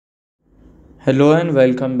Hello and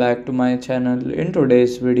welcome back to my channel. In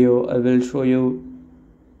today's video, I will show you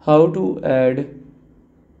how to add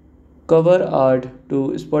cover art to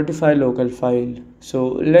Spotify local file. So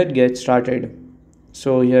let's get started.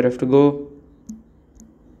 So here you have to go.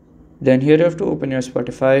 Then here you have to open your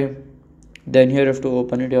Spotify. Then here you have to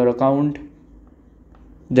open your account.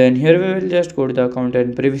 Then here we will just go to the account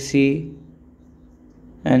and privacy.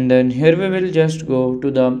 And then here we will just go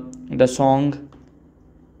to the song,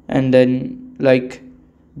 and then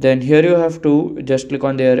here you have to just click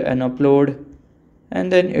on there and upload,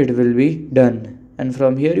 and then it will be done. And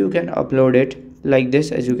from here you can upload it like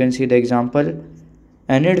this, as you can see the example,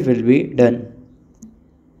 and it will be done.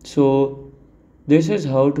 So this is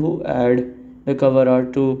how to add the cover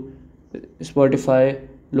art to Spotify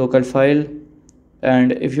local file.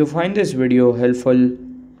 And if you find this video helpful,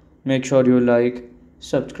 make sure you like,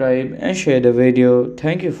 subscribe and share the video.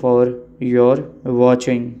 Thank you for your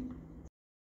watching.